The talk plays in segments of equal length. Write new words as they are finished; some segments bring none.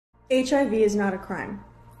HIV is not a crime,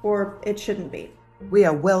 or it shouldn't be. We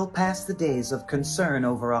are well past the days of concern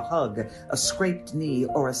over a hug, a scraped knee,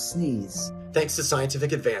 or a sneeze. Thanks to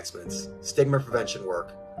scientific advancements, stigma prevention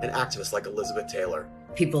work, and activists like Elizabeth Taylor,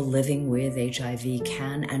 people living with HIV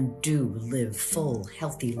can and do live full,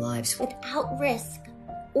 healthy lives without risk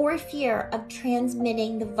or fear of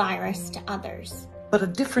transmitting the virus to others. But a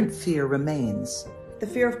different fear remains. The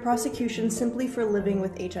fear of prosecution simply for living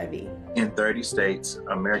with HIV. In 30 states,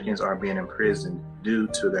 Americans are being imprisoned due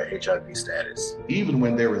to their HIV status, even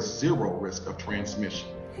when there is zero risk of transmission.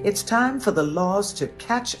 It's time for the laws to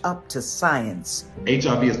catch up to science.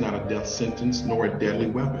 HIV is not a death sentence nor a deadly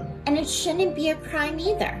weapon. And it shouldn't be a crime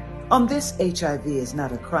either. On this HIV is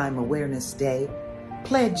not a crime awareness day,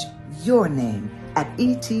 pledge your name at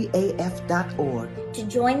etaf.org to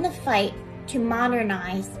join the fight to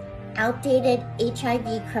modernize outdated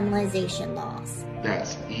HIV criminalization laws.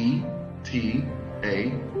 That's etaf.org.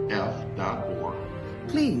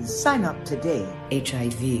 Please sign up today.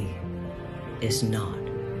 HIV is not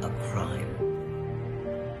a crime.